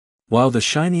While the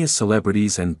shiniest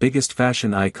celebrities and biggest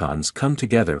fashion icons come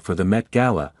together for the Met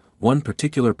Gala, one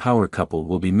particular power couple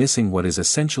will be missing what is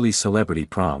essentially celebrity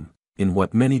prom, in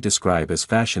what many describe as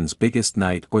fashion's biggest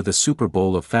night or the Super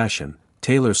Bowl of fashion.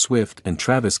 Taylor Swift and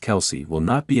Travis Kelce will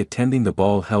not be attending the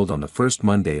ball held on the first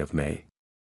Monday of May.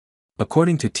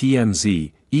 According to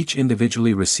TMZ, each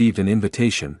individually received an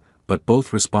invitation, but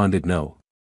both responded no.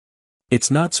 It's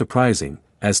not surprising,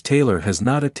 as Taylor has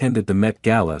not attended the Met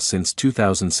Gala since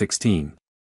 2016.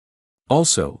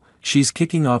 Also, she's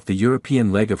kicking off the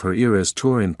European leg of her Eras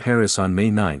tour in Paris on May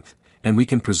 9, and we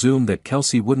can presume that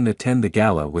Kelce wouldn't attend the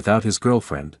gala without his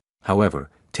girlfriend.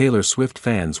 However, Taylor Swift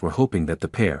fans were hoping that the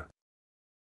pair,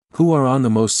 who are on the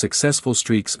most successful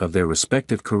streaks of their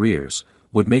respective careers,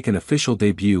 would make an official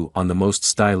debut on the most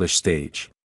stylish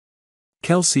stage.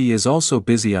 Kelce is also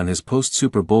busy on his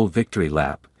post-Super Bowl victory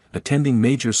lap, attending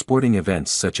major sporting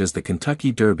events such as the Kentucky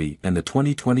Derby and the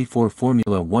 2024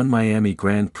 Formula One Miami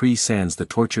Grand Prix. Sans the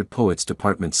Tortured Poets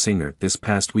Department singer this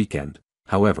past weekend.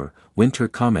 However, Winter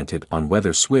commented on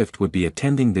whether Swift would be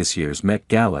attending this year's Met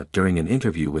Gala during an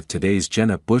interview with Today's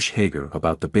Jenna Bush Hager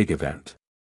about the big event.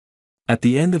 At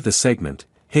the end of the segment,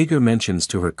 Hager mentions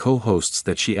to her co-hosts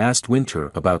that she asked Winter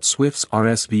about Swift's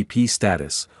RSVP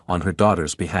status on her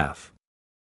daughter's behalf.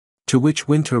 To which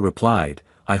Winter replied,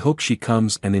 "I hope she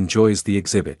comes and enjoys the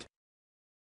exhibit."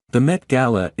 The Met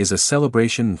Gala is a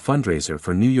celebration and fundraiser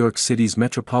for New York City's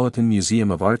Metropolitan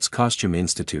Museum of Art's Costume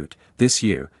Institute. This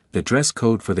year, the dress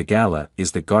code for the gala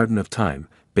is the Garden of Time,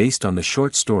 based on the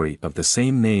short story of the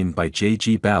same name by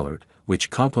J.G. Ballard, which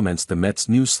complements the Met's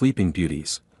new Sleeping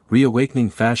Beauties, reawakening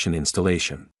fashion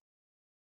installation.